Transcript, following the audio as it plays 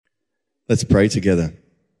Let's pray together.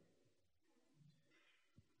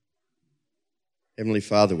 Heavenly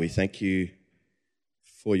Father, we thank you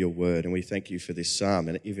for your word, and we thank you for this psalm.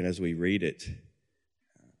 And even as we read it,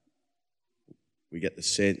 we get the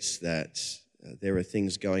sense that there are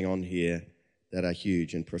things going on here that are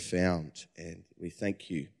huge and profound, and we thank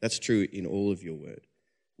you. That's true in all of your word.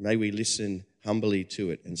 May we listen humbly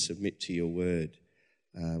to it and submit to your word.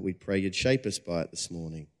 We pray you'd shape us by it this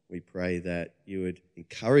morning. We pray that you would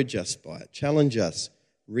encourage us by it, challenge us,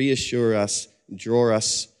 reassure us, draw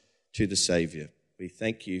us to the Saviour. We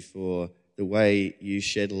thank you for the way you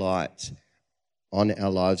shed light on our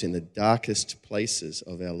lives in the darkest places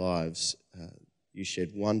of our lives. You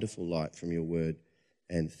shed wonderful light from your word,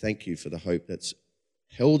 and thank you for the hope that's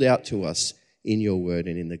held out to us in your word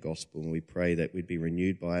and in the gospel. And we pray that we'd be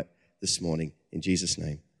renewed by it this morning. In Jesus'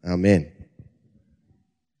 name, amen.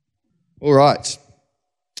 All right.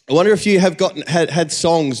 I wonder if you have had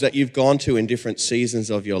songs that you've gone to in different seasons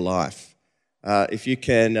of your life. If you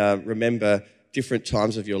can remember different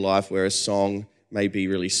times of your life where a song maybe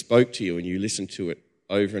really spoke to you and you listened to it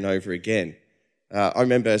over and over again. I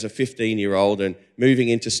remember as a 15-year-old and moving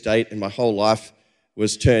interstate, and my whole life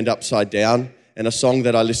was turned upside down, and a song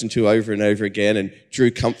that I listened to over and over again and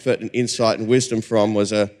drew comfort and insight and wisdom from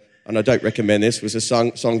was and I don't recommend this, was a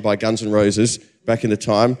song by Guns N' Roses. Back in the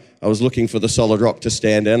time, I was looking for the solid rock to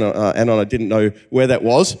stand in, and I didn't know where that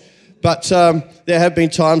was. But there have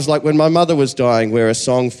been times like when my mother was dying where a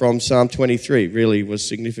song from Psalm 23 really was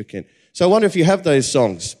significant. So I wonder if you have those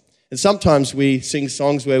songs. And sometimes we sing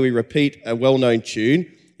songs where we repeat a well-known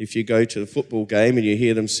tune. If you go to the football game and you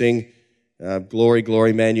hear them sing Glory,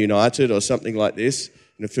 Glory, Man United or something like this,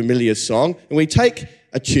 in a familiar song, and we take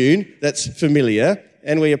a tune that's familiar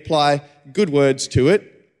and we apply good words to it.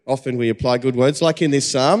 Often we apply good words, like in this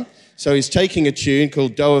psalm. So he's taking a tune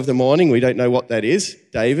called Doe of the Morning. We don't know what that is,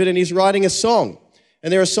 David, and he's writing a song.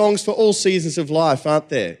 And there are songs for all seasons of life, aren't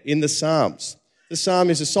there, in the Psalms. The psalm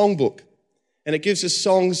is a songbook, and it gives us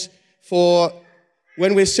songs for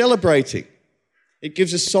when we're celebrating. It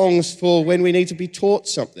gives us songs for when we need to be taught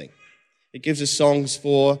something. It gives us songs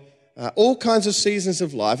for all kinds of seasons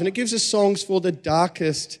of life, and it gives us songs for the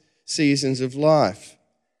darkest seasons of life.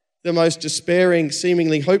 The most despairing,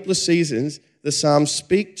 seemingly hopeless seasons, the Psalms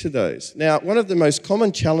speak to those. Now, one of the most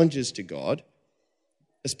common challenges to God,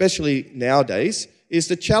 especially nowadays, is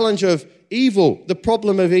the challenge of evil, the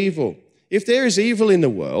problem of evil. If there is evil in the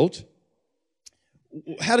world,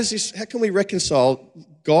 how can we reconcile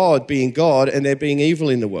God being God and there being evil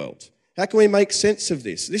in the world? How can we make sense of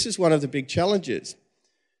this? This is one of the big challenges.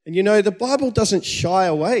 And you know, the Bible doesn't shy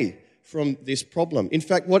away from this problem. In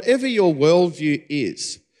fact, whatever your worldview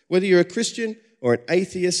is, whether you're a Christian or an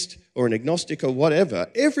atheist or an agnostic or whatever,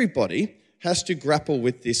 everybody has to grapple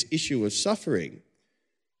with this issue of suffering.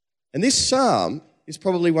 And this psalm is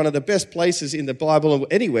probably one of the best places in the Bible or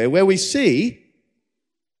anywhere where we see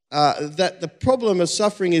that the problem of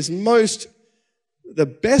suffering is the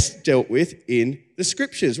best dealt with in the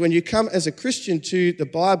Scriptures. When you come as a Christian to the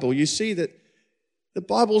Bible, you see that the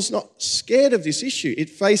Bible's not scared of this issue. It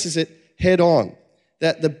faces it head on.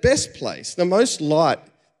 That the best place, the most light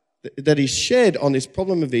that is shed on this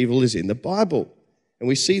problem of evil is in the Bible. And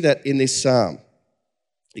we see that in this psalm.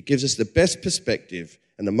 It gives us the best perspective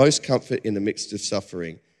and the most comfort in the midst of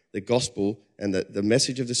suffering. The gospel and the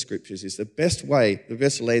message of the Scriptures is the best way, the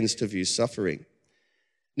best lens to view suffering.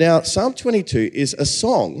 Now, Psalm 22 is a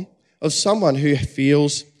song of someone who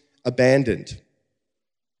feels abandoned.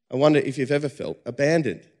 I wonder if you've ever felt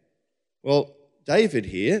abandoned. Well, David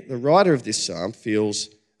here, the writer of this psalm, feels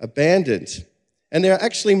abandoned. And there are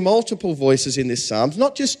actually multiple voices in this psalm,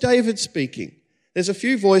 not just David speaking. There's a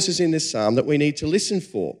few voices in this psalm that we need to listen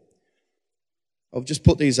for. I'll just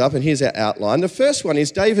put these up, and here's our outline. The first one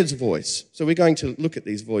is David's voice. So we're going to look at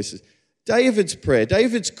these voices. David's prayer,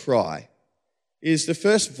 David's cry, is the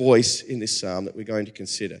first voice in this psalm that we're going to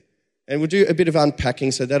consider. And we'll do a bit of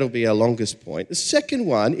unpacking, so that'll be our longest point. The second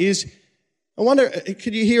one is, I wonder,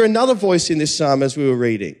 could you hear another voice in this psalm as we were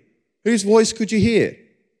reading? Whose voice could you hear?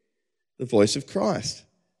 The voice of Christ.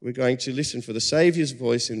 We're going to listen for the Saviour's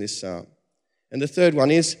voice in this psalm. And the third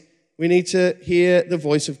one is we need to hear the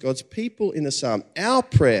voice of God's people in the psalm. Our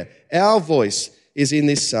prayer, our voice is in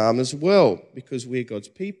this psalm as well because we're God's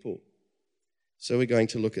people. So we're going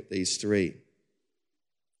to look at these three.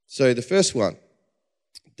 So the first one,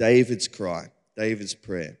 David's cry, David's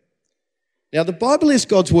prayer. Now the Bible is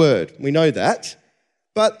God's word. We know that.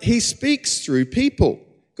 But he speaks through people.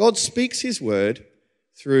 God speaks his word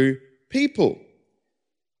through people.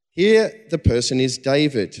 Here, the person is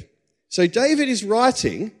David. So David is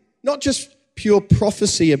writing not just pure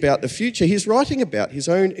prophecy about the future. He's writing about his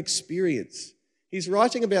own experience. He's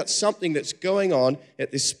writing about something that's going on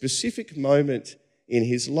at this specific moment in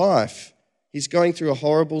his life. He's going through a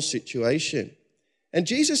horrible situation. And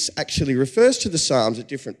Jesus actually refers to the Psalms at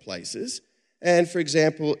different places. And for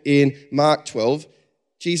example, in Mark 12,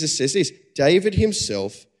 Jesus says this, David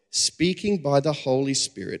himself, speaking by the Holy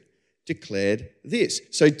Spirit, declared this.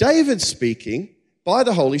 So David speaking by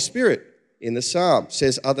the Holy Spirit in the Psalm.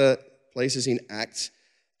 Says other places in Acts,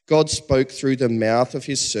 God spoke through the mouth of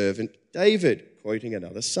his servant David, quoting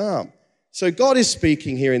another Psalm. So God is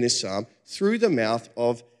speaking here in this Psalm through the mouth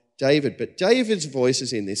of David. But David's voice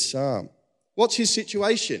is in this Psalm. What's his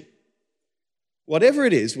situation? Whatever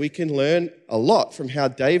it is, we can learn a lot from how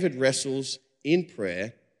David wrestles in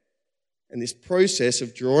prayer and this process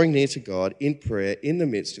of drawing near to God in prayer in the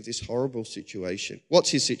midst of this horrible situation. What's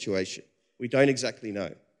his situation? We don't exactly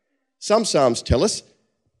know. Some Psalms tell us,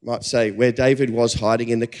 might say, where David was hiding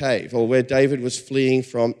in the cave or where David was fleeing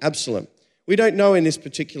from Absalom. We don't know in this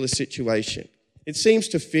particular situation. It seems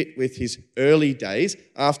to fit with his early days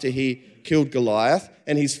after he killed Goliath,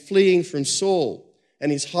 and he's fleeing from Saul,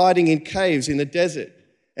 and he's hiding in caves in the desert,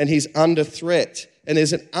 and he's under threat, and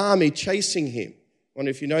there's an army chasing him. I wonder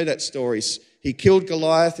if you know that story. He killed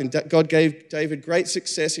Goliath, and God gave David great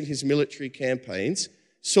success in his military campaigns.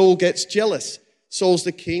 Saul gets jealous. Saul's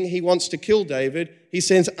the king. He wants to kill David. He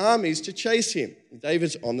sends armies to chase him.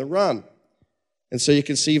 David's on the run. And so you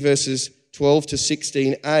can see verses 12 to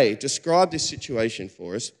 16a describe this situation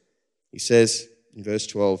for us. He says in verse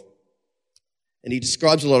 12, and he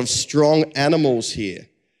describes a lot of strong animals here.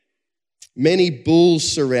 Many bulls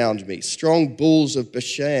surround me. Strong bulls of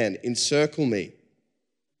Bashan encircle me.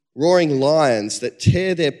 Roaring lions that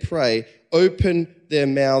tear their prey open their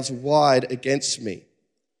mouths wide against me.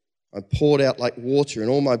 I'm poured out like water, and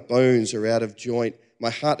all my bones are out of joint. My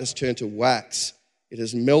heart has turned to wax. It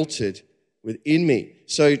has melted within me.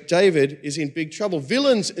 So David is in big trouble.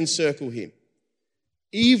 Villains encircle him.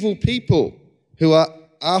 Evil people who are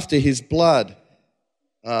after his blood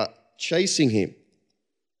are chasing him.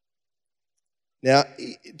 Now,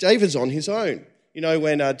 David's on his own. You know,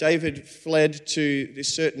 when David fled to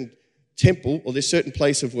this certain temple or this certain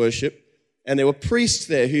place of worship, and there were priests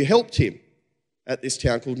there who helped him at this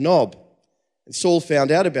town called Nob. And Saul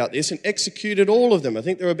found out about this and executed all of them. I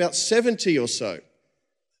think there were about 70 or so.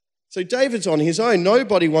 So David's on his own.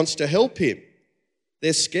 Nobody wants to help him.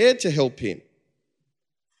 They're scared to help him.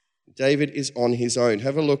 David is on his own.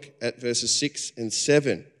 Have a look at verses 6 and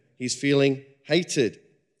 7. He's feeling hated.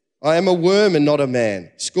 I am a worm and not a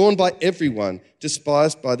man, scorned by everyone,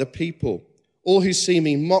 despised by the people. All who see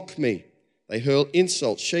me mock me. They hurl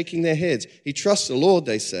insults, shaking their heads. He trusts the Lord,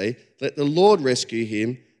 they say. Let the Lord rescue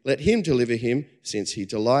him. Let him deliver him, since he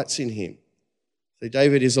delights in him. So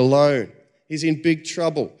David is alone. He's in big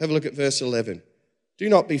trouble. Have a look at verse 11. Do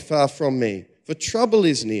not be far from me, for trouble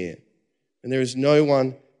is near, and there is no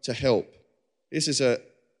one to help. This is a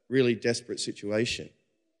really desperate situation.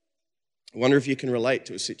 I wonder if you can relate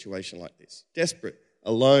to a situation like this. Desperate,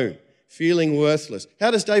 alone, feeling worthless. How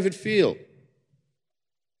does David feel?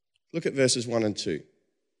 Look at verses 1 and 2.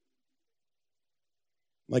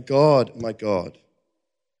 My God,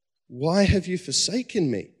 why have you forsaken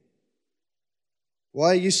me?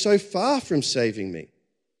 Why are you so far from saving me?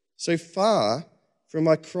 So far from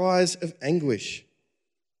my cries of anguish?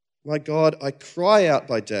 My God, I cry out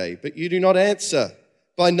by day, but you do not answer.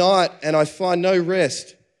 By night, and I find no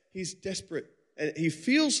rest. He's desperate, and he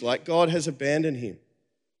feels like God has abandoned him.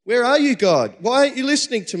 Where are you, God? Why aren't you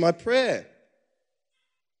listening to my prayer?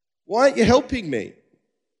 Why aren't you helping me?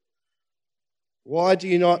 Why do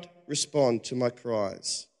you not respond to my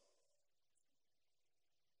cries?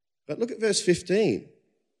 But look at verse 15.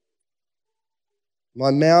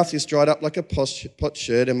 My mouth is dried up like a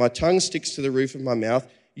potsherd, and my tongue sticks to the roof of my mouth.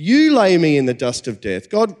 You lay me in the dust of death.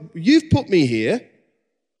 God, you've put me here.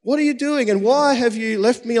 What are you doing? And why have you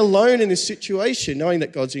left me alone in this situation, knowing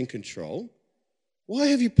that God's in control? Why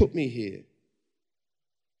have you put me here?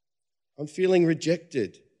 I'm feeling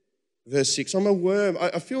rejected. Verse 6, I'm a worm.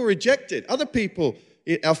 I feel rejected. Other people,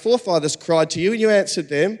 our forefathers cried to you and you answered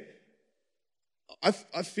them. I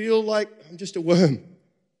feel like I'm just a worm.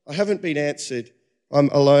 I haven't been answered. I'm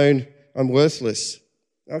alone. I'm worthless.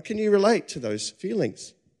 Now, can you relate to those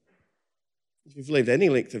feelings? If you've lived any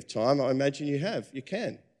length of time, I imagine you have. You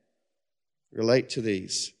can relate to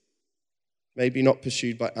these. Maybe not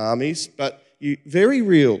pursued by armies, but very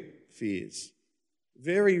real fears,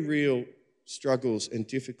 very real struggles and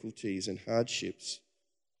difficulties and hardships.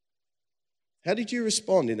 How did you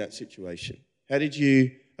respond in that situation? How did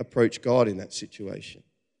you approach God in that situation?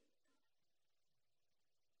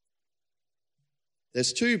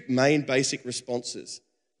 There's two main basic responses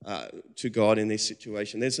to God in this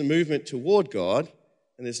situation. There's a movement toward God,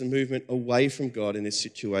 and there's a movement away from God in this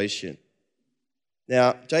situation.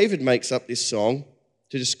 Now, David makes up this song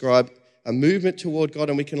to describe a movement toward God,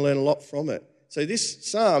 and we can learn a lot from it. So this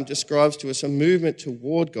psalm describes to us a movement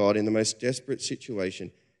toward God in the most desperate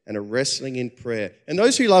situation and a wrestling in prayer. And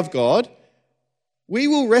those who love God, we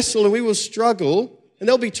will wrestle and we will struggle, and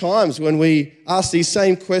there'll be times when we ask these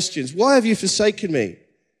same questions. Why have you forsaken me?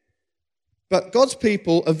 But God's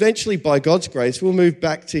people, eventually by God's grace, will move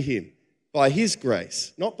back to him by his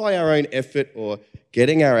grace, not by our own effort or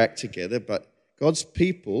getting our act together, but God's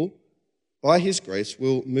people, by his grace,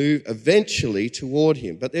 will move eventually toward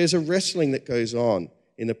him. But there's a wrestling that goes on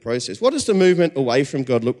in the process. What does the movement away from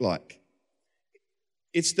God look like?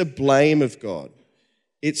 It's the blame of God.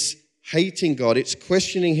 It's hating God. It's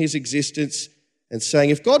questioning his existence and saying,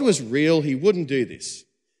 if God was real, he wouldn't do this.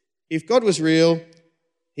 If God was real,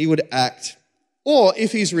 he would act. Or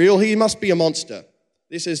if he's real, he must be a monster.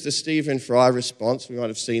 This is the Stephen Fry response. We might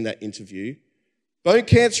have seen that interview. Bone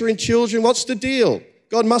cancer in children, what's the deal?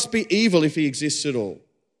 God must be evil if he exists at all.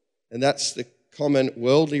 And that's the common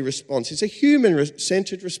worldly response. It's a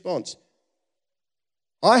human-centered response.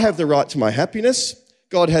 I have the right to my happiness.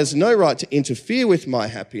 God has no right to interfere with my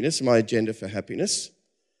happiness, my agenda for happiness.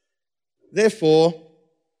 Therefore,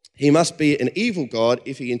 he must be an evil God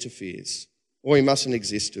if he interferes, or he mustn't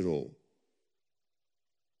exist at all.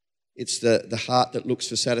 It's the heart that looks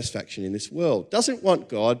for satisfaction in this world. Doesn't want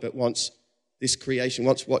God, but wants this creation,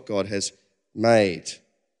 wants what God has made.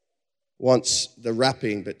 Wants the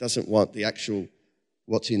wrapping, but doesn't want the actual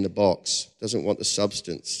what's in the box. Doesn't want the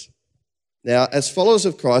substance. Now, as followers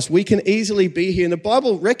of Christ, we can easily be here, and the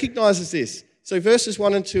Bible recognizes this. So verses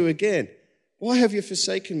 1 and 2 again. Why have you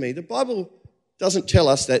forsaken me? The Bible doesn't tell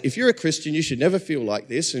us that if you're a Christian, you should never feel like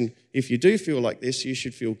this, and if you do feel like this, you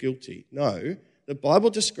should feel guilty. No, the Bible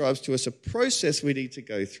describes to us a process we need to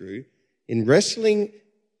go through in wrestling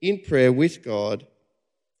in prayer with God,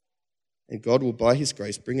 and God will, by his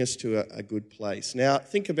grace, bring us to a good place. Now,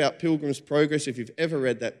 think about Pilgrim's Progress if you've ever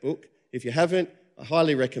read that book. If you haven't, I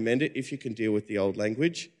highly recommend it if you can deal with the old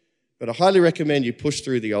language. But I highly recommend you push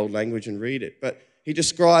through the old language and read it. But he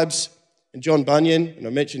describes, and John Bunyan, and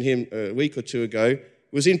I mentioned him a week or two ago,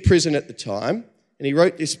 was in prison at the time, and he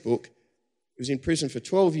wrote this book. He was in prison for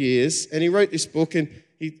 12 years, and he wrote this book, and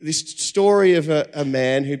this story of a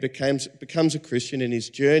man who becomes a Christian in his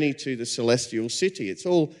journey to the celestial city. It's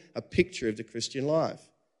all a picture of the Christian life.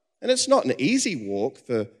 And it's not an easy walk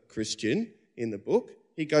for Christian in the book.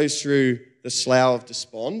 He goes through the Slough of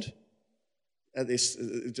Despond,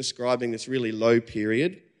 describing this really low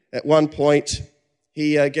period. At one point,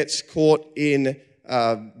 he gets caught in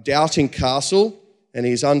Doubting Castle, and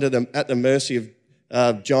he's at the mercy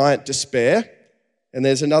of giant despair. And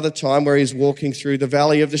there's another time where he's walking through the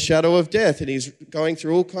valley of the shadow of death, and he's going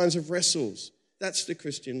through all kinds of wrestles. That's the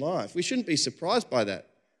Christian life. We shouldn't be surprised by that.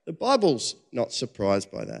 The Bible's not surprised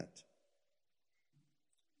by that.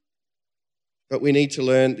 But we need to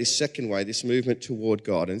learn this second way, this movement toward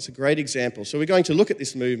God. And it's a great example. So we're going to look at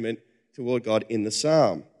this movement toward God in the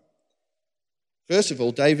psalm. First of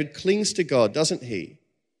all, David clings to God, doesn't he?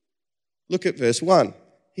 Look at verse 1.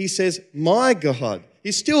 He says, my God.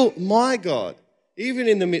 He's still my God. Even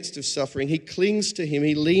in the midst of suffering, he clings to him.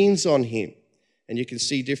 He leans on him. And you can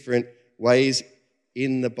see different ways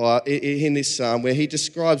in this psalm where he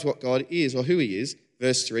describes what God is or who he is.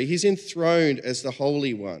 Verse 3, he's enthroned as the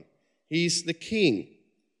Holy One. He's the King,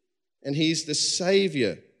 and he's the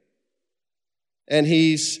Savior, and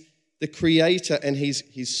he's the Creator, and he's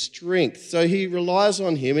his strength. So he relies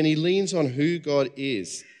on him, and he leans on who God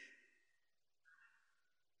is.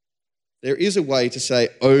 There is a way to say,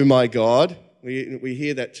 oh my God. We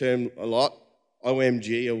hear that term a lot,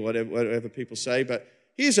 OMG or whatever people say, but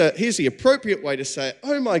here's the appropriate way to say it.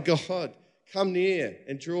 Oh my God, come near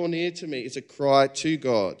and draw near to me. It's a cry to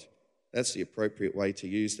God. That's the appropriate way to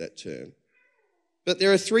use that term. But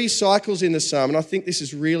there are 3 cycles in the psalm, and I think this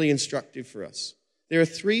is really instructive for us. There are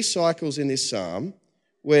 3 cycles in this psalm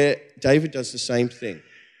where David does the same thing.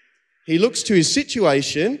 He looks to his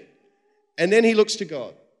situation, and then he looks to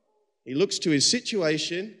God. He looks to his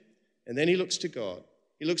situation, and then he looks to God.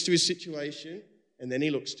 He looks to his situation, and then he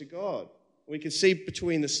looks to God. We can see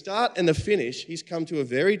between the start and the finish, he's come to a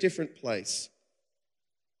very different place.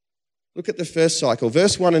 Look at the first cycle,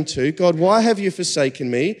 verse 1 and 2. God, why have you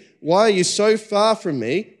forsaken me? Why are you so far from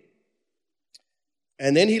me?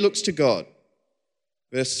 And then he looks to God.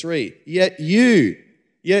 Verse 3, yet you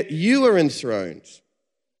are enthroned.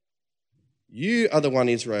 You are the one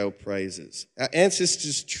Israel praises. Our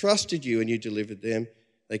ancestors trusted you and you delivered them.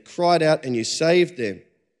 They cried out and you saved them.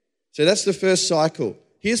 So that's the first cycle.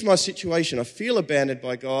 Here's my situation. I feel abandoned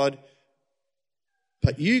by God.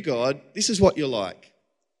 But you, God, this is what you're like.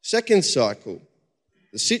 Second cycle.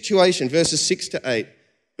 The situation, verses 6 to 8.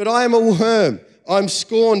 But I am a worm. I'm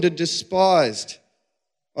scorned and despised.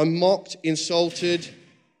 I'm mocked, insulted.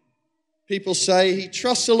 People say, he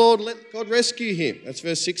trusts the Lord, let God rescue him. That's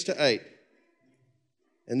verse 6 to 8.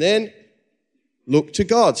 And then look to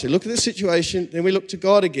God. So look at the situation, then we look to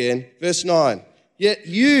God again. Verse 9. Yet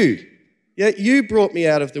you brought me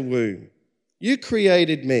out of the womb. You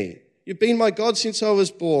created me. You've been my God since I was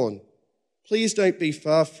born. Please don't be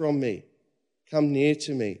far from me. Come near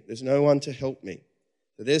to me. There's no one to help me.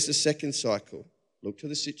 So there's the second cycle. Look to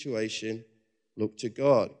the situation. Look to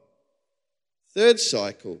God. Third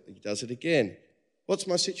cycle, he does it again. What's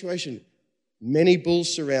my situation? Many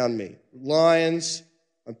bulls surround me. Lions.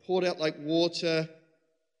 I'm poured out like water.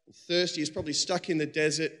 I'm thirsty. He's probably stuck in the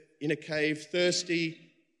desert, in a cave, thirsty.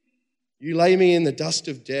 You lay me in the dust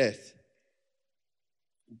of death.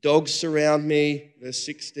 Dogs surround me. Verse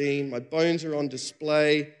 16. My bones are on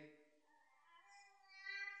display.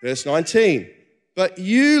 Verse 19. But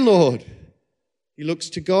you, Lord. He looks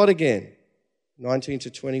to God again. 19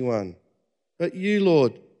 to 21. But you,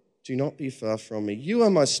 Lord, do not be far from me. You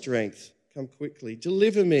are my strength. Come quickly.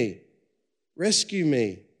 Deliver me. Rescue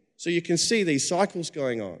me. So you can see these cycles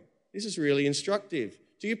going on. This is really instructive.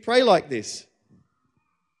 Do you pray like this?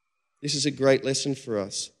 This is a great lesson for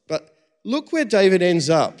us. But look where David ends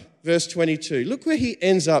up, verse 22. Look where he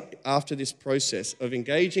ends up after this process of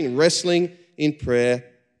engaging, wrestling in prayer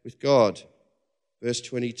with God. Verse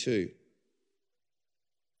 22.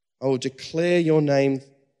 I will declare your name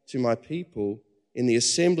to my people. In the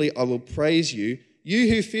assembly I will praise you. You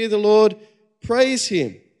who fear the Lord, praise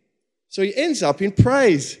him. So he ends up in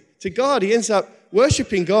praise to God. He ends up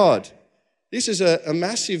worshiping God. This is a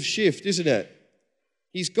massive shift, isn't it?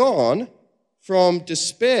 He's gone from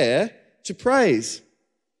despair to praise.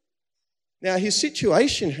 Now, his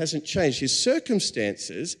situation hasn't changed. His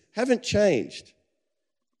circumstances haven't changed.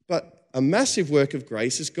 But a massive work of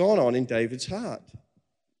grace has gone on in David's heart.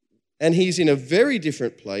 And he's in a very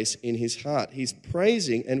different place in his heart. He's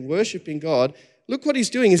praising and worshiping God. Look what he's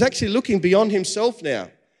doing. He's actually looking beyond himself now.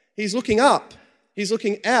 He's looking up. He's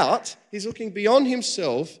looking out. He's looking beyond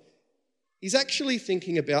himself. He's actually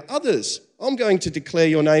thinking about others. I'm going to declare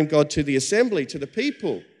your name, God, to the assembly, to the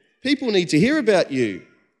people. People need to hear about you.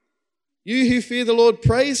 You who fear the Lord,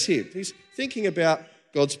 praise him. He's thinking about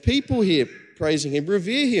God's people here, praising him.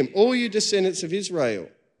 Revere him, all you descendants of Israel.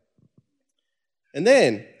 And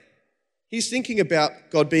then he's thinking about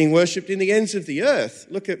God being worshipped in the ends of the earth.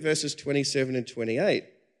 Look at verses 27 and 28.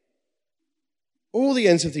 All the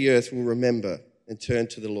ends of the earth will remember and turn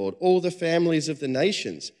to the Lord. All the families of the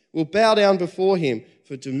nations will bow down before him,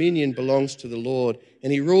 for dominion belongs to the Lord,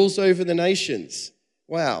 and he rules over the nations.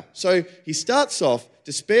 Wow. So he starts off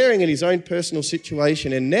despairing in his own personal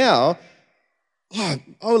situation, and now, I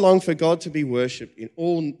long for God to be worshipped in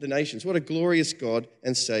all the nations. What a glorious God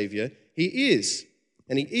and Saviour he is.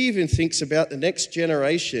 And he even thinks about the next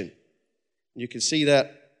generation. You can see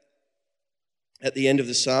that at the end of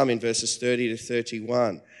the psalm in verses 30 to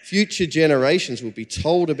 31. Future generations will be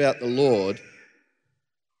told about the Lord.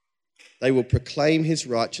 They will proclaim his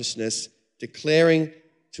righteousness, declaring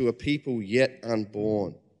to a people yet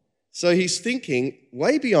unborn. So he's thinking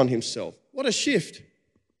way beyond himself. What a shift.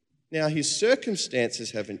 Now, his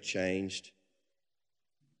circumstances haven't changed,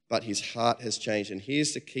 but his heart has changed. And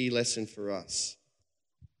here's the key lesson for us.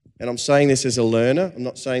 And I'm saying this as a learner. I'm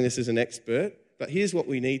not saying this as an expert. But here's what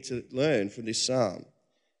we need to learn from this psalm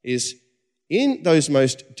is in those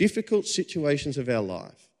most difficult situations of our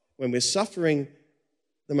life, when we're suffering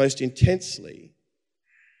the most intensely,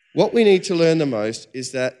 what we need to learn the most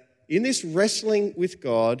is that in this wrestling with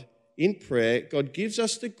God in prayer, God gives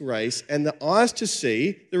us the grace and the eyes to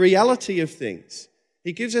see the reality of things.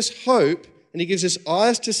 He gives us hope and he gives us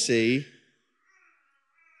eyes to see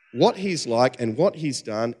what he's like and what he's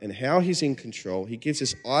done and how he's in control. He gives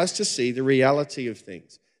us eyes to see the reality of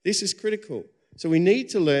things. This is critical. So we need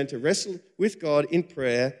to learn to wrestle with God in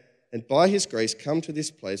prayer and by his grace come to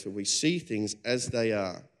this place where we see things as they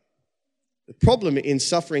are. The problem in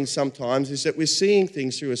suffering sometimes is that we're seeing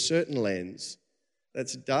things through a certain lens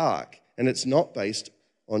that's dark and it's not based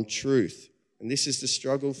on truth. And this is the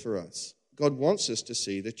struggle for us. God wants us to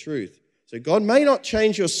see the truth. So God may not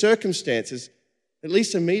change your circumstances, at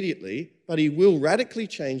least immediately, but he will radically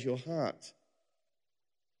change your heart.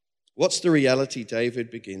 What's the reality David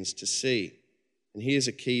begins to see? And here's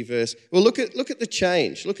a key verse. Well, look at the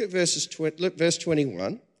change. Look at verse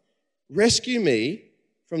 21. Rescue me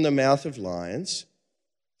from the mouth of lions.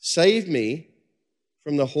 Save me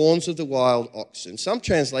from the horns of the wild oxen. Some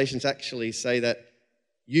translations actually say that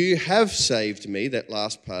you have saved me, that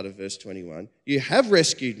last part of verse 21. You have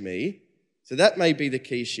rescued me. So that may be the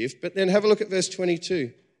key shift. But then have a look at verse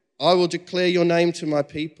 22. I will declare your name to my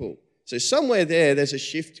people. So somewhere there's a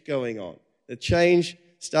shift going on. The change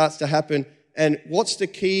starts to happen. And what's the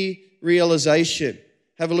key realization?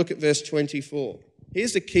 Have a look at verse 24.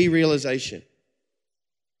 Here's the key realization.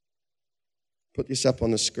 Put this up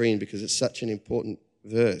on the screen because it's such an important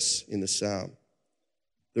verse in the psalm.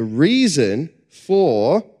 The reason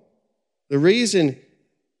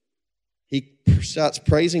he starts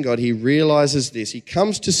praising God, he realizes this. He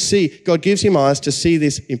comes to see, God gives him eyes to see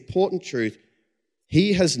this important truth.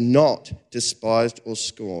 He has not despised or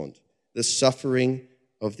scorned the suffering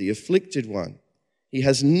of the afflicted one. He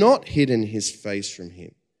has not hidden his face from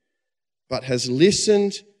him, but has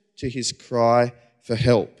listened to his cry for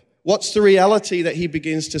help. What's the reality that he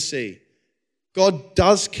begins to see? God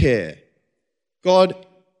does care. God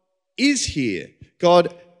is here.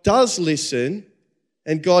 God does listen,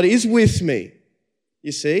 and God is with me.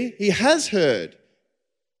 You see, he has heard.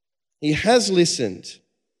 He has listened.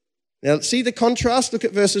 Now, see the contrast? Look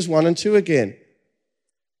at verses 1 and 2 again.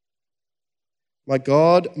 My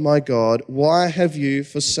God, why have you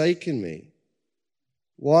forsaken me?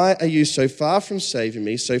 Why are you so far from saving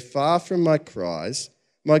me, so far from my cries?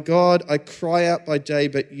 My God, I cry out by day,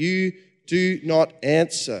 but you do not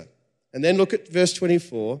answer. And then look at verse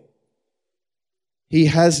 24. He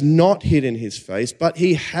has not hidden his face, but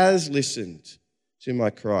he has listened to my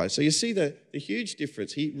cry. So you see the huge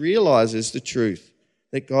difference. He realizes the truth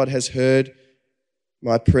that God has heard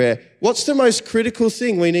my prayer. What's the most critical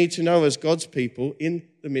thing we need to know as God's people in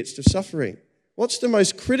the midst of suffering? What's the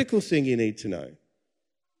most critical thing you need to know?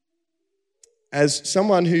 As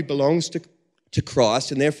someone who belongs to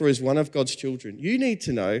Christ and therefore is one of God's children, you need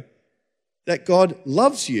to know that God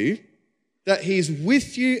loves you, that he's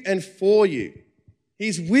with you and for you.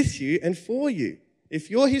 He's with you and for you. If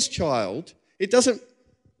you're his child,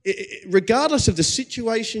 regardless of the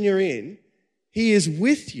situation you're in, he is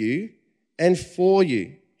with you and for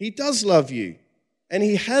you. He does love you and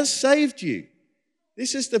he has saved you.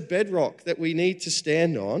 This is the bedrock that we need to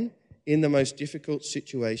stand on in the most difficult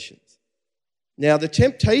situations. Now, the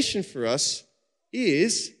temptation for us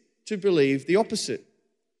is to believe the opposite.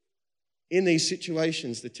 In these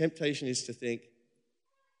situations, the temptation is to think,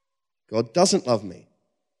 God doesn't love me.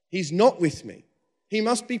 He's not with me. He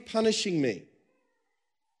must be punishing me.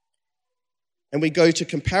 And we go to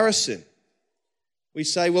comparison. We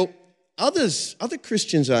say, well, other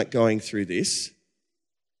Christians aren't going through this.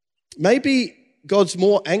 Maybe God's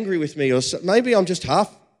more angry with me, or maybe I'm just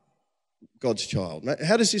half God's child.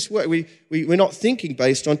 How does this work? We're not thinking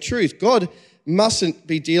based on truth. God mustn't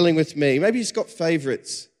be dealing with me. Maybe he's got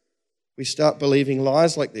favorites. We start believing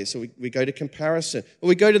lies like this, or we go to comparison, or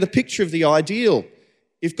we go to the picture of the ideal.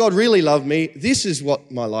 If God really loved me, this is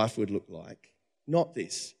what my life would look like, not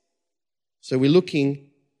this. So we're looking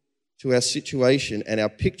to our situation and our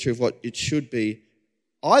picture of what it should be.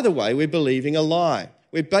 Either way, we're believing a lie.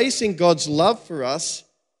 We're basing God's love for us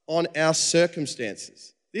on our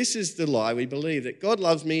circumstances. This is the lie we believe, that God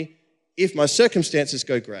loves me if my circumstances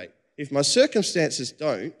go great. If my circumstances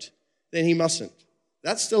don't, then he mustn't.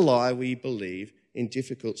 That's the lie we believe in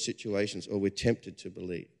difficult situations, or we're tempted to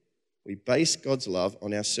believe. We base God's love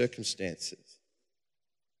on our circumstances.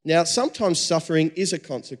 Now, sometimes suffering is a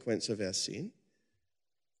consequence of our sin.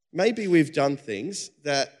 Maybe we've done things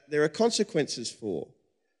that there are consequences for.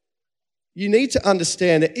 You need to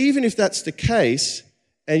understand that even if that's the case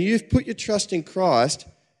and you've put your trust in Christ,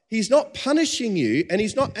 he's not punishing you and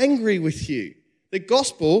he's not angry with you. The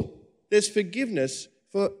gospel, there's forgiveness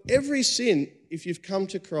for every sin if you've come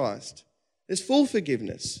to Christ. There's full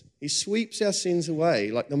forgiveness. He sweeps our sins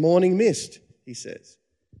away like the morning mist, he says.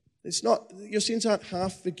 It's not, your sins aren't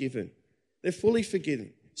half forgiven. They're fully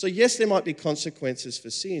forgiven. So yes, there might be consequences for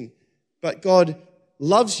sin, but God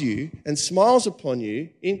loves you and smiles upon you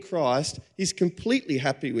in Christ. He's completely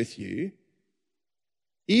happy with you,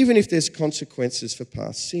 even if there's consequences for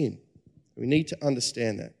past sin. We need to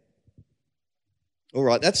understand that. All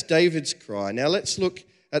right, that's David's cry. Now let's look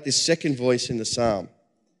at this second voice in the psalm.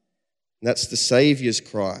 And that's the Saviour's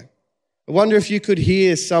cry. I wonder if you could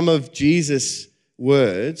hear some of Jesus'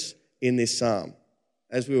 words in this psalm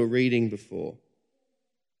as we were reading before.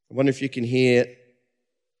 I wonder if you can hear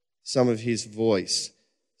some of his voice.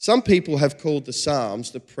 Some people have called the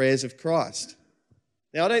Psalms the prayers of Christ.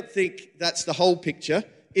 Now, I don't think that's the whole picture.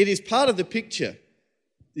 It is part of the picture.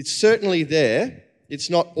 It's certainly there. It's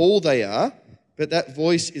not all they are, but that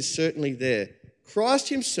voice is certainly there. Christ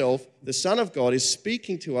himself, the Son of God, is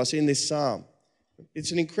speaking to us in this psalm.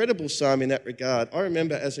 It's an incredible psalm in that regard. I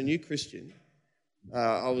remember as a new Christian,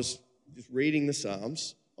 I was just reading the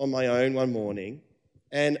Psalms on my own one morning,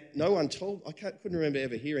 and no one couldn't remember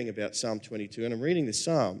ever hearing about Psalm 22, and I'm reading this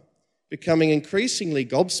psalm, becoming increasingly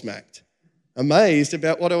gobsmacked, amazed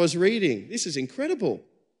about what I was reading. This is incredible.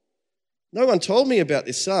 No one told me about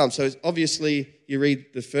this psalm, so obviously you read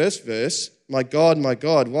the first verse, my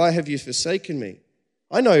God, why have you forsaken me?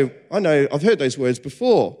 I know, I've heard those words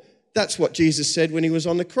before. That's what Jesus said when he was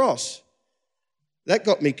on the cross. That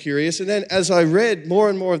got me curious. And then as I read more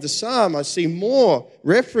and more of the psalm, I see more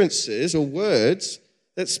references or words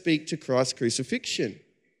that speak to Christ's crucifixion.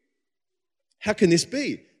 How can this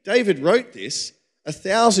be? David wrote this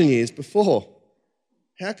 1,000 years before.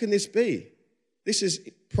 How can this be? This is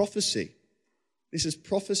prophecy. This is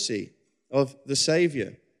prophecy of the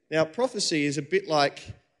Savior. Now, prophecy is a bit like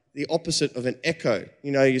the opposite of an echo.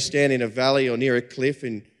 You know, you stand in a valley or near a cliff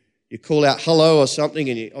and you call out hello or something,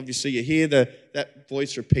 and obviously you hear that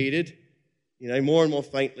voice repeated, more and more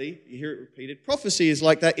faintly. You hear it repeated. Prophecy is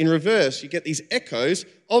like that in reverse. You get these echoes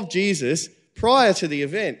of Jesus prior to the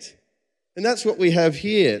event. And that's what we have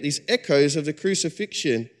here, these echoes of the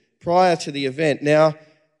crucifixion prior to the event. Now,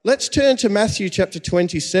 let's turn to Matthew chapter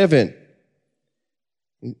 27,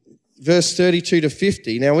 verse 32 to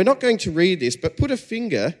 50. Now, we're not going to read this, but put a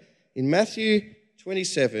finger in Matthew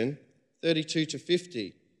 27, 32 to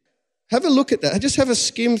 50. Have a look at that. Just have a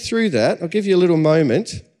skim through that. I'll give you a little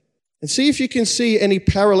moment and see if you can see any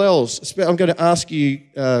parallels. I'm going to ask you,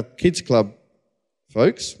 Kids Club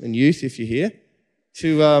folks and youth, if you're here,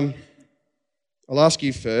 I'll ask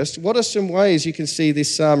you first, what are some ways you can see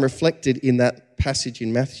this psalm reflected in that passage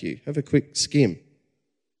in Matthew? Have a quick skim.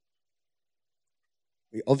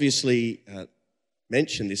 We obviously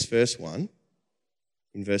mentioned this first one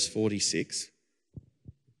in verse 46.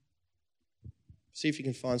 See if you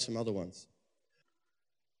can find some other ones.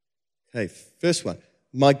 Okay, first one.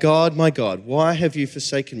 My God, why have you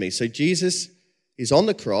forsaken me? So Jesus is on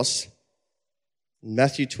the cross.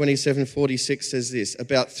 Matthew 27:46 says this.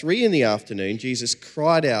 About 3 p.m, Jesus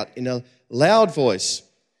cried out in a loud voice,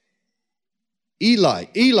 Eli,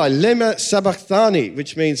 Eli, lema sabachthani,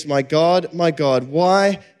 which means, my God,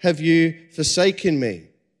 why have you forsaken me?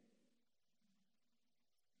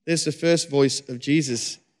 There's the first voice of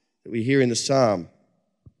Jesus that we hear in the psalm.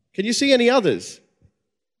 Can you see any others?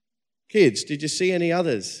 Kids, did you see any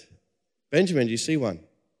others? Benjamin, do you see one?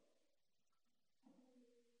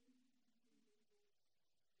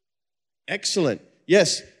 Excellent.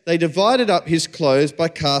 Yes, they divided up his clothes by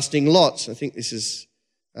casting lots. I think this is,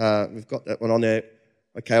 we've got that one on there.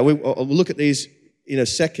 Okay, we'll look at these in a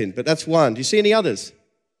second, but that's one. Do you see any others?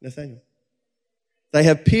 Nathaniel? They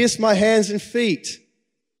have pierced my hands and feet.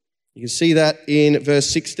 You can see that in verse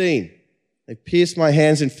 16. They pierced my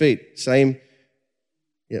hands and feet. Same.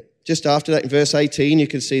 Yep. Just after that, in verse 18, you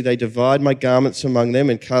can see they divide my garments among them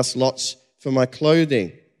and cast lots for my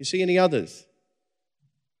clothing. You see any others?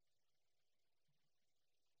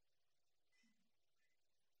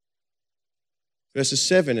 Verses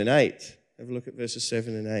 7 and 8. Have a look at verses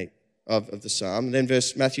 7 and 8 of the psalm. And then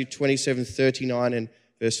Matthew 27:39 and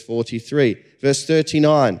verse 43. Verse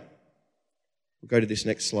 39. We'll go to this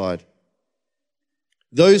next slide.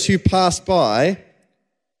 Those who passed by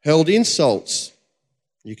hurled insults.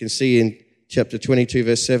 You can see in chapter 22,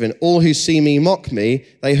 verse 7, all who see me mock me,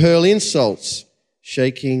 they hurl insults,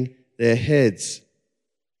 shaking their heads.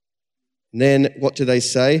 And then what do they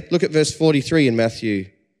say? Look at verse 43 in Matthew.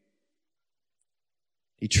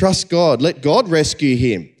 He trusts God. Let God rescue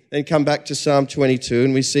him. Then come back to Psalm 22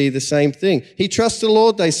 and we see the same thing. He trusts the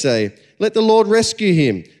Lord, they say. Let the Lord rescue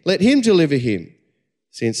him. Let him deliver him,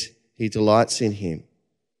 since he delights in him.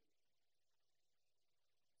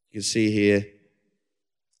 You can see here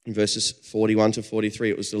in verses 41 to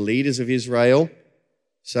 43, it was the leaders of Israel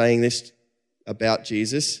saying this about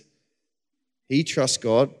Jesus. He trusts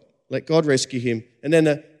God. Let God rescue him. And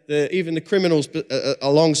then even the criminals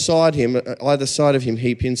alongside him, either side of him,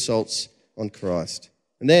 heap insults on Christ.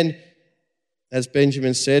 And then, as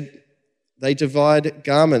Benjamin said, they divide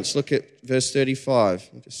garments. Look at verse 35.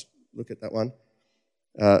 I'll just look at that one.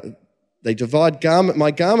 They divide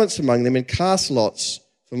my garments among them and cast lots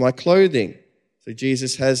for my clothing. So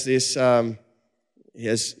Jesus has this, he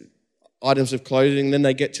has items of clothing, then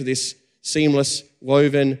they get to this seamless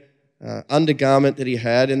woven undergarment that he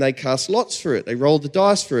had, and they cast lots for it. They rolled the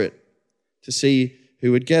dice for it to see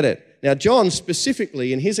who would get it. Now, John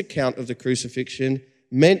specifically, in his account of the crucifixion,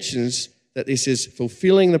 mentions that this is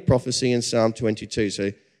fulfilling the prophecy in Psalm 22.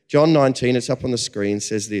 So John 19, it's up on the screen,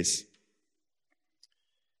 says this.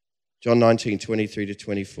 John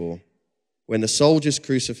 19:23-24. When the soldiers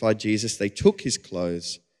crucified Jesus, they took his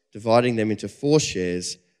clothes, dividing them into 4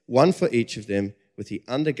 shares, one for each of them, with the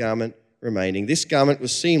undergarment remaining. This garment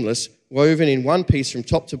was seamless, woven in one piece from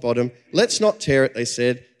top to bottom. Let's not tear it, they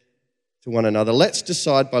said to one another. Let's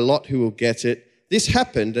decide by lot who will get it. This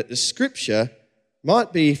happened that the scripture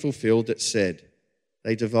might be fulfilled that said,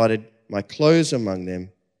 they divided my clothes among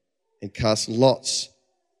them and cast lots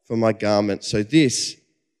for my garment. So this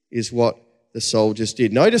is what the soldiers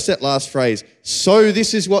did. Notice that last phrase. So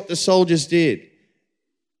this is what the soldiers did.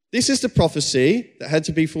 This is the prophecy that had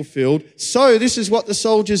to be fulfilled. So this is what the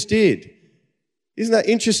soldiers did. Isn't that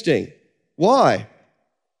interesting? Why?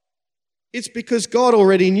 It's because God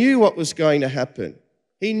already knew what was going to happen.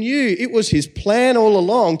 He knew it was his plan all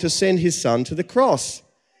along to send his son to the cross.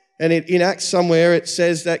 And in Acts somewhere it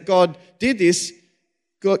says that God did this.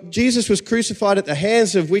 Jesus was crucified at the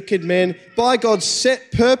hands of wicked men by God's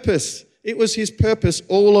set purpose. It was his purpose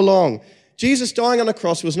all along. Jesus dying on the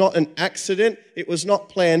cross was not an accident. It was not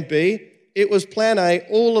plan B. It was plan A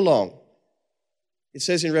all along. It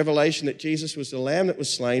says in Revelation that Jesus was the lamb that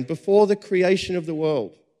was slain before the creation of the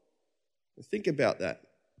world. Think about that.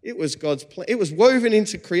 It was God's plan. It was woven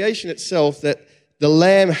into creation itself that the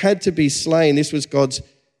lamb had to be slain. This was God's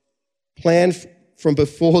plan from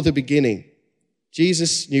before the beginning.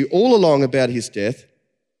 Jesus knew all along about his death.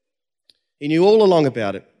 He knew all along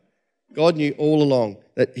about it. God knew all along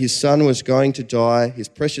that his son was going to die, his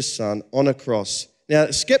precious son, on a cross. Now,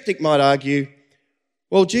 a skeptic might argue,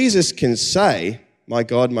 well, Jesus can say, my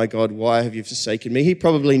God, why have you forsaken me? He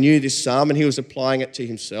probably knew this psalm and he was applying it to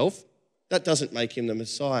himself. That doesn't make him the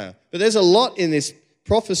Messiah. But there's a lot in this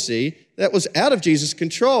prophecy that was out of Jesus'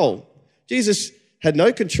 control. Jesus had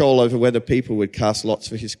no control over whether people would cast lots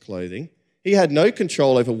for his clothing. He had no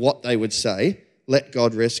control over what they would say, let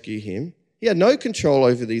God rescue him. He had no control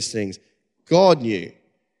over these things. God knew.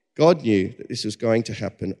 God knew that this was going to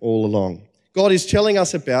happen all along. God is telling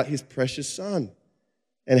us about his precious son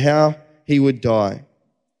and how he would die.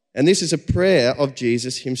 And this is a prayer of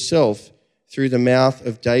Jesus himself through the mouth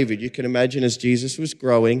of David. You can imagine as Jesus was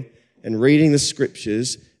growing and reading the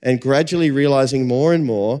scriptures and gradually realizing more and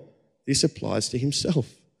more, this applies to himself.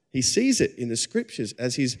 He sees it in the scriptures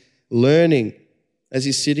as he's learning, as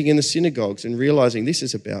he's sitting in the synagogues and realizing this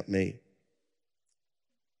is about me.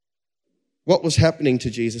 What was happening to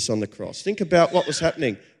Jesus on the cross? Think about what was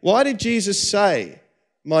happening. Why did Jesus say,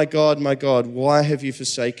 my God, why have you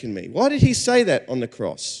forsaken me? Why did he say that on the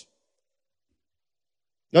cross?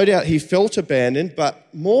 No doubt he felt abandoned, but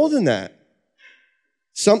more than that,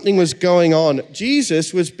 something was going on.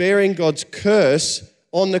 Jesus was bearing God's curse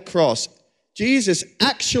on the cross. Jesus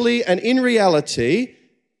actually and in reality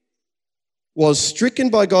was stricken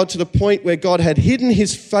by God to the point where God had hidden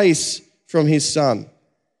his face from his son.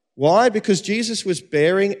 Why? Because Jesus was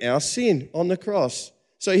bearing our sin on the cross.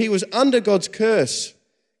 So he was under God's curse.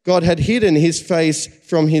 God had hidden his face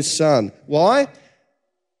from his son. Why?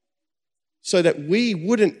 So that we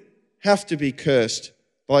wouldn't have to be cursed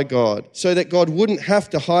by God. So that God wouldn't have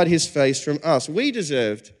to hide his face from us. We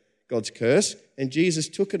deserved God's curse, and Jesus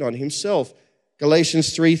took it on himself.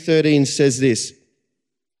 Galatians 3:13 says this,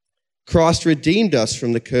 Christ redeemed us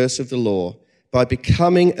from the curse of the law by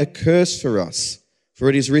becoming a curse for us. For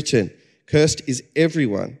it is written, cursed is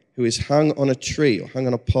everyone who is hung on a tree or hung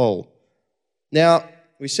on a pole. Now,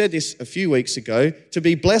 we said this a few weeks ago. To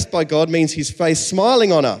be blessed by God means his face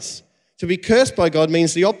smiling on us. To be cursed by God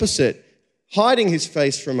means the opposite, hiding his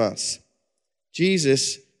face from us.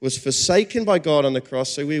 Jesus was forsaken by God on the cross,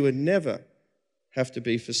 so we would never have to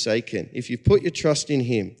be forsaken if you put your trust in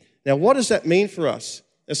him. Now, what does that mean for us,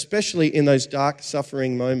 especially in those dark,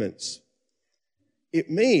 suffering moments? It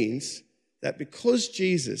means that because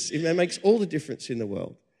Jesus, it makes all the difference in the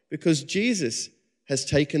world, because Jesus has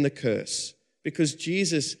taken the curse, because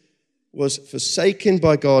Jesus was forsaken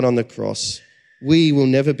by God on the cross, we will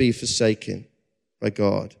never be forsaken by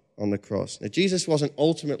God on the cross. Now, Jesus wasn't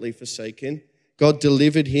ultimately forsaken. God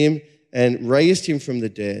delivered him and raised him from the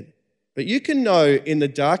dead. But you can know in the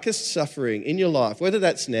darkest suffering in your life, whether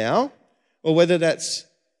that's now or whether that's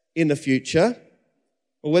in the future,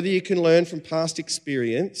 or whether you can learn from past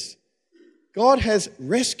experience, God has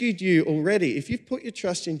rescued you already. If you've put your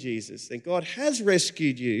trust in Jesus, then God has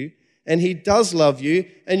rescued you and he does love you,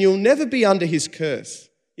 and you'll never be under his curse.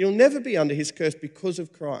 You'll never be under his curse because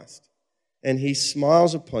of Christ. And he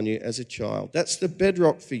smiles upon you as a child. That's the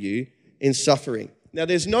bedrock for you in suffering. Now,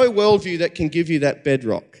 there's no worldview that can give you that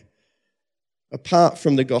bedrock apart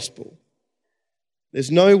from the gospel. There's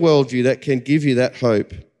no worldview that can give you that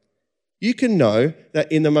hope. You can know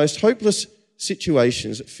that in the most hopeless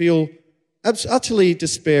situations that feel utterly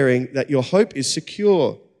despairing that your hope is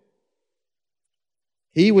secure.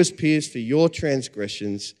 He was pierced for your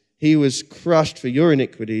transgressions. He was crushed for your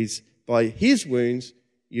iniquities. By his wounds,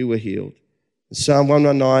 you were healed. In Psalm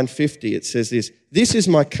 119:50, it says this, "This is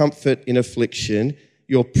my comfort in affliction.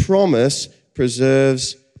 Your promise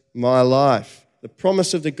preserves my life." The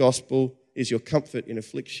promise of the gospel is your comfort in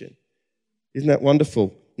affliction. Isn't that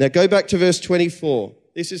wonderful? Now go back to verse 24.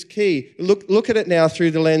 This is key. Look at it now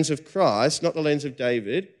through the lens of Christ, not the lens of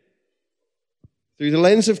David. Through the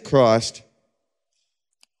lens of Christ,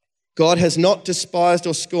 God has not despised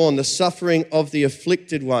or scorned the suffering of the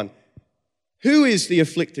afflicted one. Who is the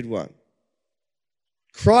afflicted one?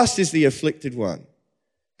 Christ is the afflicted one.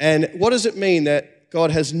 And what does it mean that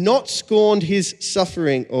God has not scorned his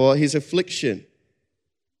suffering or his affliction?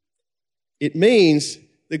 It means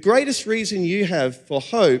the greatest reason you have for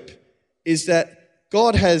hope is that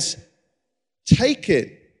God has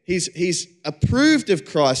taken, he's approved of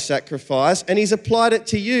Christ's sacrifice and he's applied it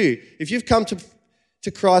to you. If you've come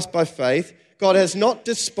to Christ by faith, God has not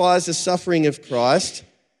despised the suffering of Christ.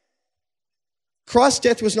 Christ's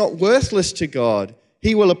death was not worthless to God.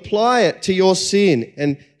 He will apply it to your sin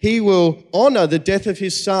and he will honor the death of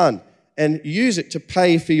his son and use it to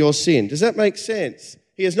pay for your sin. Does that make sense?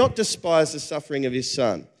 He has not despised the suffering of his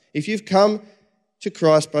son. If you've come to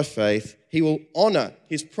Christ by faith, he will honor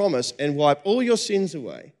his promise and wipe all your sins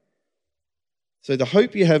away. So the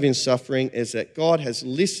hope you have in suffering is that God has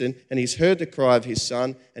listened and he's heard the cry of his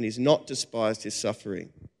son and he's not despised his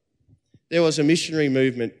suffering. There was a missionary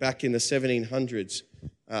movement back in the 1700s,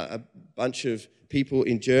 a bunch of people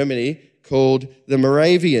in Germany called the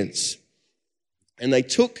Moravians. And they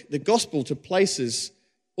took the gospel to places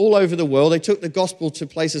all over the world. They took the gospel to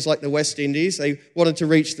places like the West Indies. They wanted to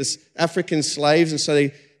reach the African slaves, and so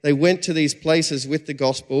they went to these places with the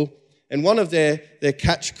gospel. And one of their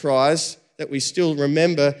catch cries that we still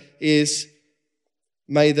remember is,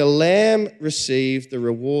 "May the Lamb receive the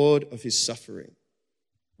reward of his suffering."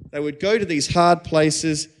 They would go to these hard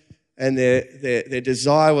places, and their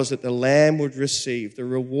desire was that the Lamb would receive the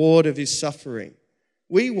reward of his suffering.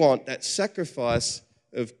 We want that sacrifice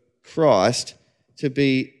of Christ to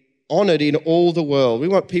be honored in all the world. We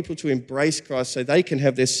want people to embrace Christ so they can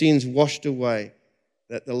have their sins washed away,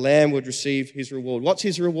 that the Lamb would receive his reward. What's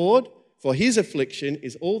his reward? For his affliction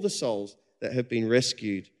is all the souls that have been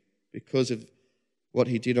rescued because of what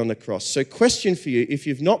he did on the cross. So question for you, if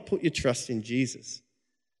you've not put your trust in Jesus,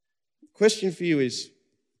 question for you is,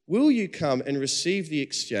 will you come and receive the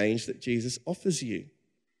exchange that Jesus offers you?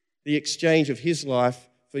 The exchange of his life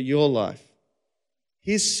for your life.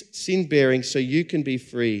 His sin bearing so you can be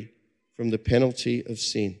free from the penalty of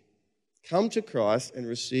sin. Come to Christ and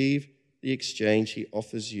receive the exchange he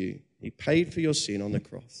offers you. He paid for your sin on the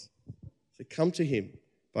cross. So come to him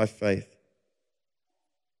by faith,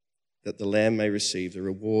 that the Lamb may receive the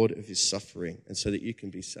reward of his suffering and so that you can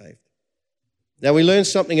be saved. Now we learn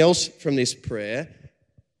something else from this prayer.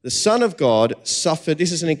 The Son of God suffered.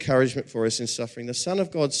 This is an encouragement for us in suffering. The Son of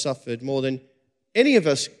God suffered more than any of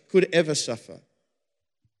us could ever suffer.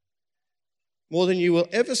 More than you will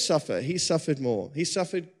ever suffer, he suffered more. He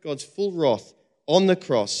suffered God's full wrath on the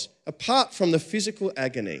cross, apart from the physical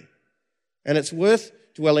agony. And it's worth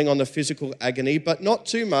dwelling on the physical agony, but not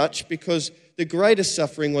too much, because the greatest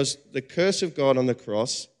suffering was the curse of God on the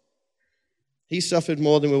cross. He suffered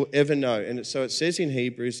more than we'll ever know. And so it says in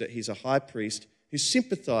Hebrews that he's a high priest who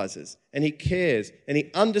sympathizes and he cares and he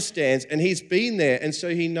understands and he's been there, and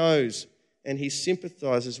so he knows and he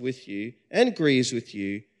sympathizes with you and grieves with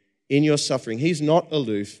you in your suffering. He's not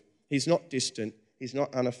aloof. He's not distant. He's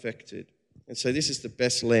not unaffected. And so this is the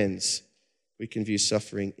best lens we can view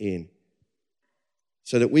suffering in,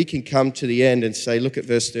 so that we can come to the end and say, look at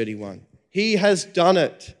verse 31. He has done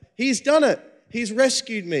it. He's done it. He's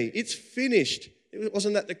rescued me. It's finished.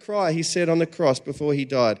 Wasn't that the cry he said on the cross before he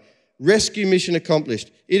died? Rescue mission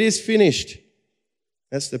accomplished. It is finished.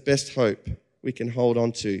 That's the best hope we can hold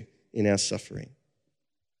on to in our suffering.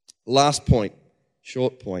 Last point,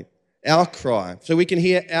 short point. Our cry. So we can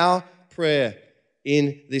hear our prayer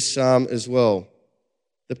in this psalm as well.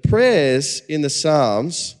 The prayers in the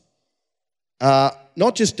Psalms are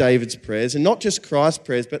not just David's prayers and not just Christ's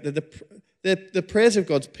prayers, but they're the prayers of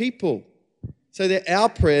God's people. So they're our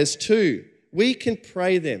prayers too. We can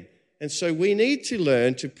pray them. And so we need to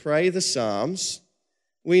learn to pray the Psalms.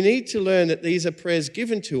 We need to learn that these are prayers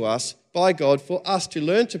given to us by God for us to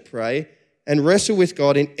learn to pray and wrestle with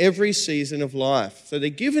God in every season of life. So they're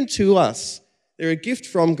given to us. They're a gift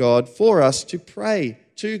from God for us to pray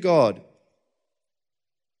to God.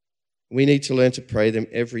 We need to learn to pray them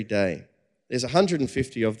every day. There's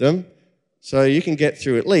 150 of them, so you can get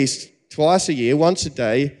through at least twice a year, once a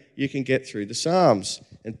day, you can get through the Psalms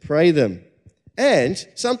and pray them. And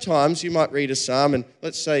sometimes you might read a psalm, and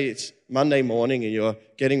let's say it's Monday morning and you're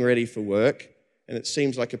getting ready for work, and it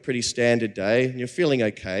seems like a pretty standard day, and you're feeling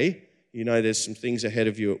okay. You know there's some things ahead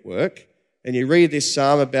of you at work. And you read this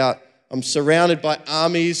psalm about, I'm surrounded by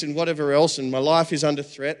armies and whatever else, and my life is under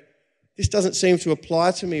threat. This doesn't seem to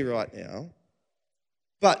apply to me right now.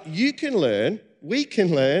 But we can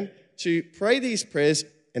learn to pray these prayers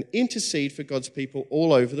and intercede for God's people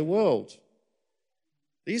all over the world.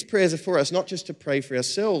 These prayers are for us, not just to pray for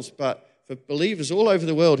ourselves, but for believers all over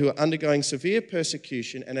the world who are undergoing severe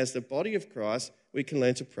persecution, and as the body of Christ, we can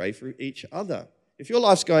learn to pray for each other. If your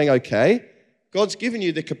life's going okay, God's given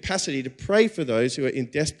you the capacity to pray for those who are in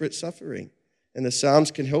desperate suffering, and the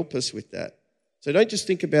Psalms can help us with that. So don't just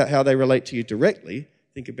think about how they relate to you directly,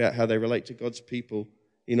 think about how they relate to God's people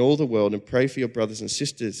in all the world, and pray for your brothers and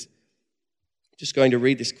sisters. Just going to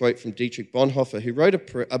read this quote from Dietrich Bonhoeffer, who wrote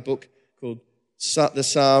a book called The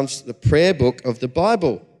Psalms, the prayer book of the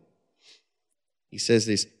Bible. He says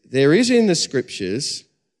this: there is in the Scriptures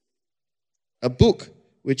a book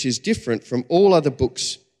which is different from all other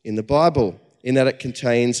books in the Bible, in that it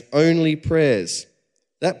contains only prayers.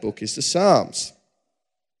 That book is the Psalms.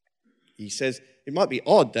 He says it might be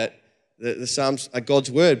odd that the Psalms are God's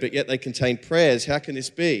word, but yet they contain prayers. How can this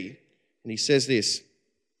be? And he says this: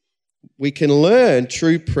 we can learn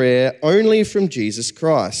true prayer only from Jesus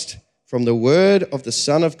Christ, from the word of the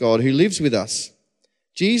Son of God who lives with us.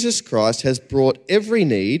 Jesus Christ has brought every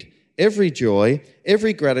need, every joy,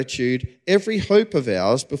 every gratitude, every hope of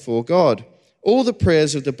ours before God. All the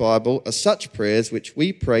prayers of the Bible are such prayers which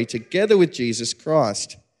we pray together with Jesus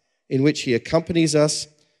Christ, in which he accompanies us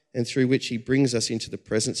and through which he brings us into the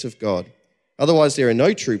presence of God. Otherwise, there are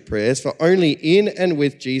no true prayers, for only in and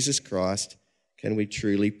with Jesus Christ can we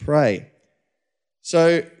truly pray.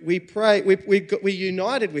 So we pray, we're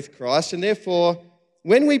united with Christ, and therefore,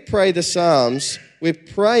 when we pray the Psalms, we're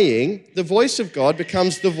praying, the voice of God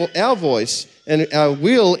becomes our voice, and our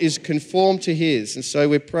will is conformed to his. And so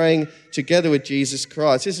we're praying together with Jesus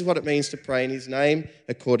Christ. This is what it means to pray in his name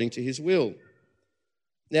according to his will.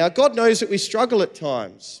 Now, God knows that we struggle at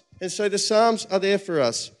times, and so the Psalms are there for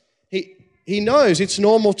us. He knows it's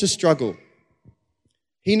normal to struggle.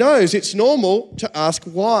 He knows it's normal to ask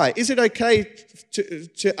why. Is it okay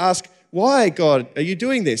to ask, why, God, are you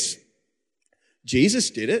doing this? Jesus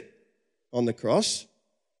did it on the cross.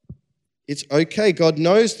 It's okay. God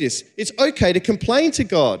knows this. It's okay to complain to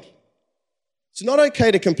God. It's not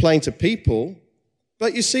okay to complain to people,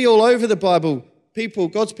 but you see all over the Bible,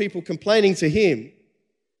 God's people complaining to him.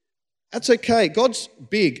 That's okay. God's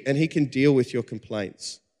big and he can deal with your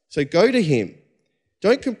complaints. So go to him.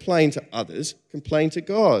 Don't complain to others. Complain to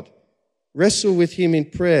God. Wrestle with him in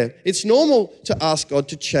prayer. It's normal to ask God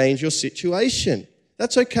to change your situation.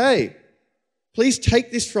 That's okay. Please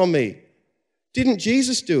take this from me. Didn't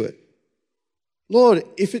Jesus do it? Lord,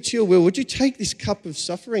 if it's your will, would you take this cup of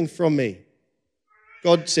suffering from me?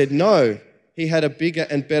 God said no. He had a bigger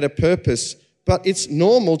and better purpose, but it's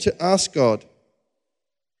normal to ask God.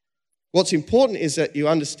 What's important is that you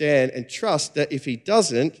understand and trust that if he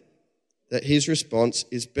doesn't, that his response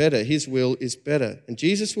is better, his will is better, and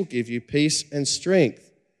Jesus will give you peace and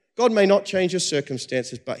strength. God may not change your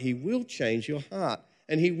circumstances, but he will change your heart,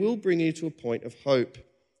 and he will bring you to a point of hope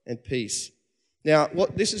and peace. Now,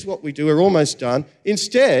 this is what we do. We're almost done.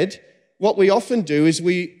 Instead, what we often do is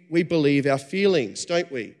we believe our feelings,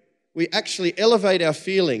 don't we? We actually elevate our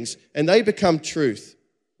feelings, and they become truth.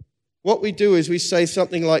 What we do is we say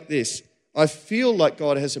something like this: I feel like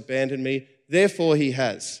God has abandoned me, therefore he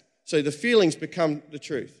has. So the feelings become the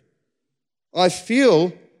truth. I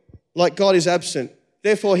feel like God is absent,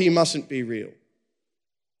 therefore he mustn't be real.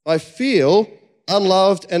 I feel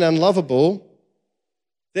unloved and unlovable,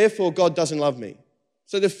 therefore God doesn't love me.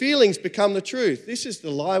 So the feelings become the truth. This is the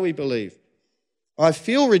lie we believe. I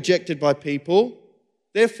feel rejected by people,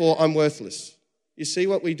 therefore I'm worthless. You see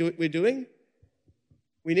what we're doing?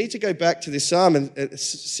 We need to go back to this psalm and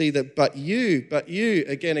see that but you,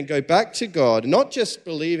 again, and go back to God, not just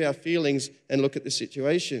believe our feelings and look at the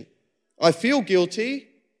situation. I feel guilty,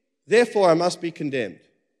 therefore I must be condemned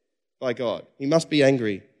by God. He must be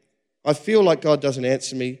angry. I feel like God doesn't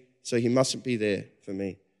answer me, so he mustn't be there for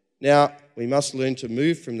me. Now, we must learn to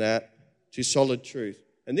move from that to solid truth.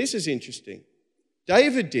 And this is interesting.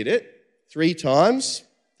 David did it 3 times,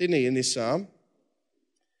 didn't he, in this psalm?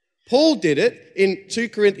 Paul did it in 2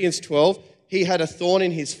 Corinthians 12. He had a thorn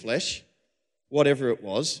in his flesh, whatever it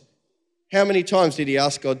was. How many times did he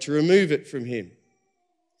ask God to remove it from him?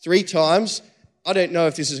 3 times. I don't know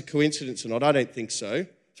if this is a coincidence or not. I don't think so.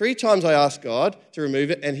 3 times I asked God to remove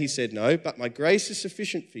it, and he said no, but my grace is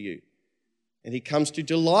sufficient for you. And he comes to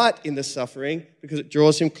delight in the suffering because it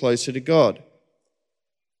draws him closer to God.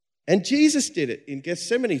 And Jesus did it in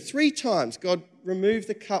Gethsemane. 3 times, God, remove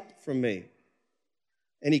the cup from me.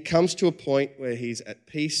 And he comes to a point where he's at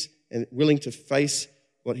peace and willing to face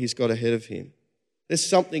what he's got ahead of him. There's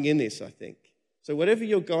something in this, I think. So whatever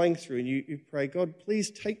you're going through and you pray, God, please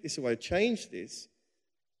take this away, change this.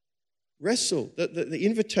 Wrestle. The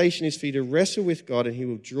invitation is for you to wrestle with God, and he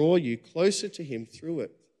will draw you closer to him through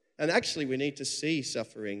it. And actually, we need to see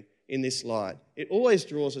suffering in this light. It always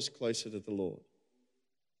draws us closer to the Lord.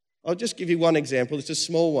 I'll just give you one example. It's a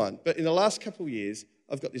small one. But in the last couple of years,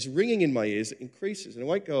 I've got this ringing in my ears that increases, and it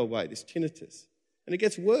won't go away, this tinnitus. And it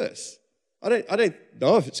gets worse. I don't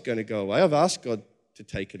know if it's going to go away. I've asked God to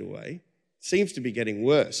take it away. It seems to be getting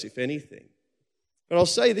worse, if anything. But I'll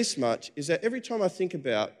say this much, is that every time I think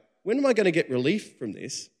about, when am I going to get relief from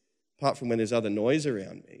this, apart from when there's other noise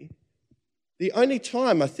around me, the only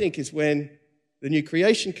time I think is when the new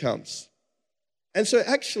creation comes. And so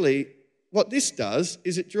actually, what this does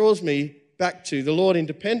is it draws me back to the Lord in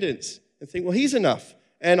dependence and think, well, he's enough.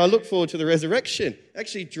 And I look forward to the resurrection. It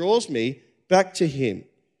actually draws me back to him.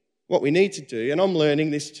 What we need to do, and I'm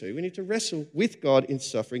learning this too, we need to wrestle with God in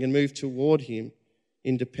suffering and move toward him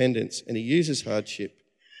in dependence. And he uses hardship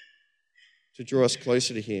to draw us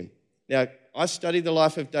closer to him. Now, I studied the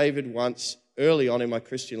life of David once early on in my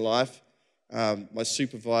Christian life. My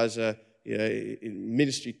supervisor in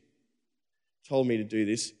ministry told me to do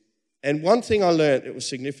this. And one thing I learned that was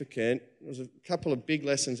significant, there was a couple of big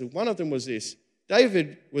lessons, and one of them was this.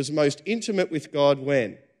 David was most intimate with God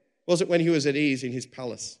when? Was it when he was at ease in his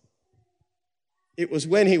palace? It was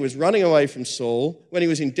when he was running away from Saul, when he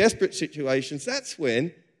was in desperate situations. That's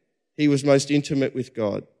when he was most intimate with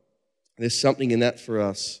God. There's something in that for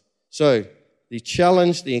us. So the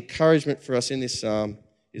challenge, the encouragement for us in this psalm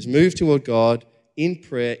is move toward God in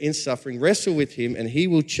prayer, in suffering, wrestle with him, and he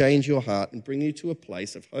will change your heart and bring you to a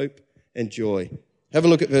place of hope and joy. Have a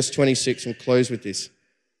look at verse 26 and close with this.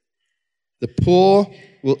 The poor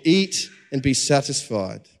will eat and be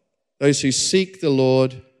satisfied. Those who seek the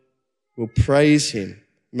Lord will praise him.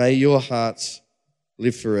 May your hearts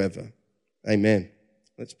live forever. Amen.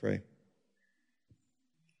 Let's pray.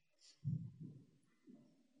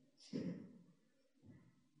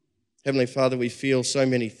 Heavenly Father, we feel so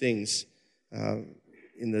many things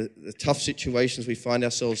in the tough situations we find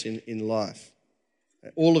ourselves in life.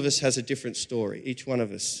 All of us has a different story, each one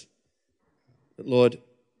of us. But Lord,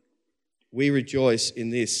 we rejoice in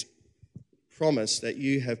this promise that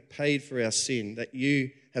you have paid for our sin, that you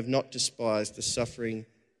have not despised the suffering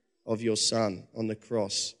of your Son on the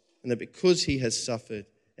cross, and that because he has suffered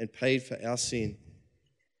and paid for our sin,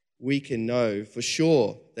 we can know for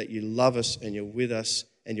sure that you love us and you're with us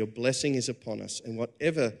and your blessing is upon us. And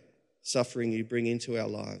whatever suffering you bring into our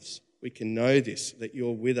lives, we can know this, that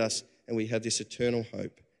you're with us and we have this eternal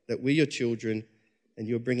hope, that we're your children and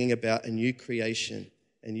you're bringing about a new creation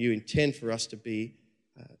and you intend for us to be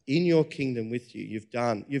in your kingdom with you. You've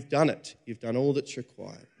done it. You've done all that's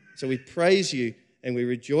required. So we praise you and we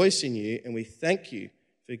rejoice in you and we thank you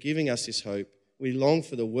for giving us this hope. We long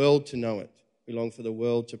for the world to know it. We long for the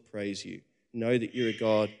world to praise you. Know that you're a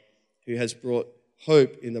God who has brought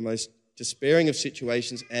hope in the most despairing of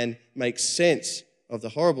situations and makes sense of the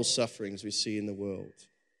horrible sufferings we see in the world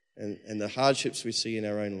and the hardships we see in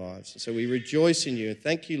our own lives. So we rejoice in you and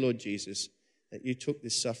thank you, Lord Jesus, that you took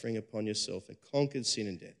this suffering upon yourself and conquered sin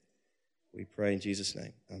and death. We pray in Jesus'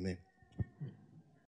 name. Amen.